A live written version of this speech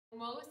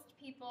Most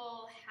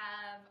people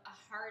have a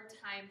hard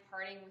time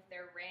parting with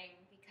their ring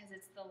because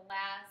it's the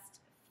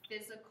last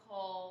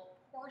physical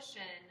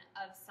portion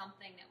of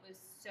something that was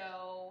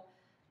so,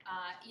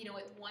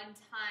 at one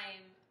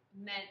time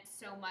meant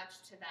so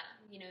much to them.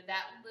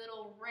 That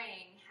little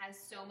ring has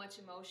so much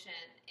emotion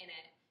in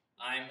it.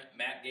 I'm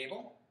Matt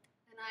Gable.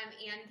 And I'm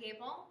Ann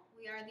Gable.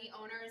 We are the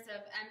owners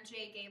of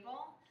MJ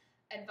Gable,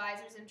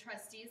 advisors and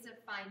trustees of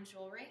Fine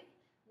Jewelry.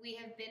 We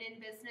have been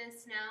in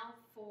business now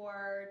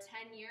for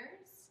 10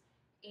 years,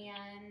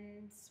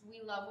 and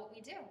we love what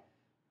we do.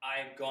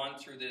 I've gone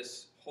through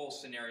this whole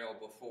scenario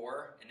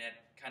before, and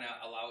that kind of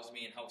allows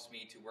me and helps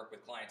me to work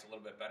with clients a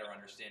little bit better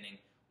understanding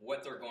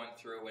what they're going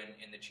through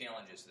and the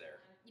challenges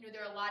there.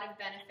 There are a lot of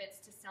benefits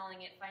to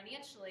selling it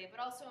financially,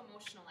 but also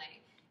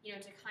emotionally,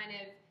 to kind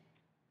of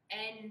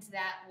end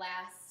that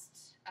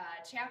last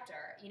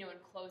chapter, and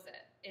close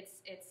it.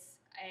 It's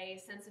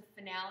a sense of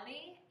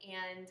finality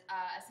and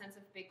a sense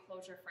of big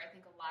closure for, I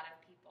think, a lot of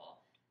people.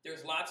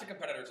 There's lots of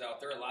competitors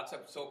out there, lots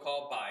of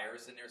so-called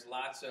buyers, and there's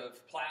lots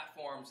of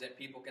platforms that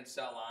people can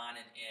sell on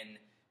in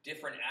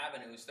different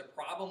avenues. The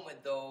problem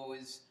with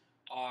those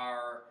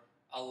are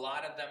a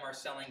lot of them are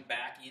selling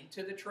back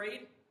into the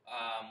trade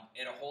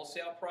at a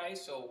wholesale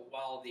price. So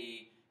while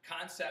the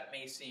concept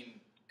may seem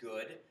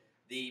good,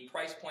 the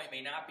price point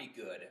may not be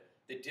good.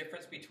 The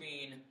difference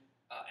between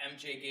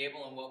MJ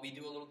Gable and what we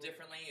do a little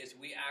differently is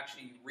we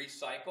actually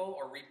recycle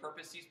or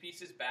repurpose these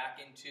pieces back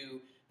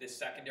into the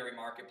secondary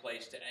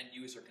marketplace to end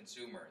user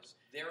consumers.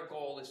 Their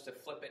goal is to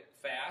flip it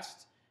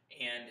fast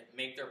and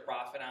make their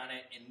profit on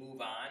it and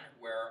move on,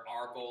 where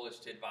our goal is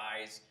to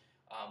advise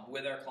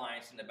with our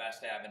clients in the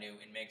best avenue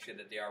and make sure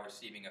that they are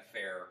receiving a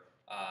fair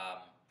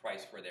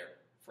price for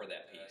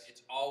that piece.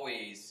 It's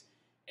always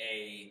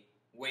a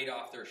weight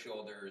off their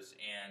shoulders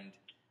and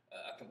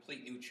a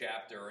complete new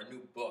chapter, or a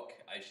new book,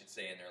 I should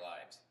say, in their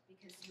lives.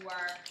 Because you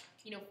are,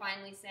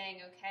 finally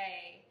saying,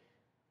 okay,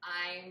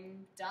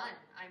 I'm done.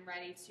 I'm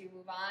ready to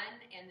move on,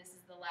 and this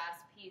is the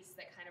last piece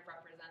that kind of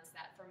represents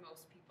that for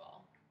most people.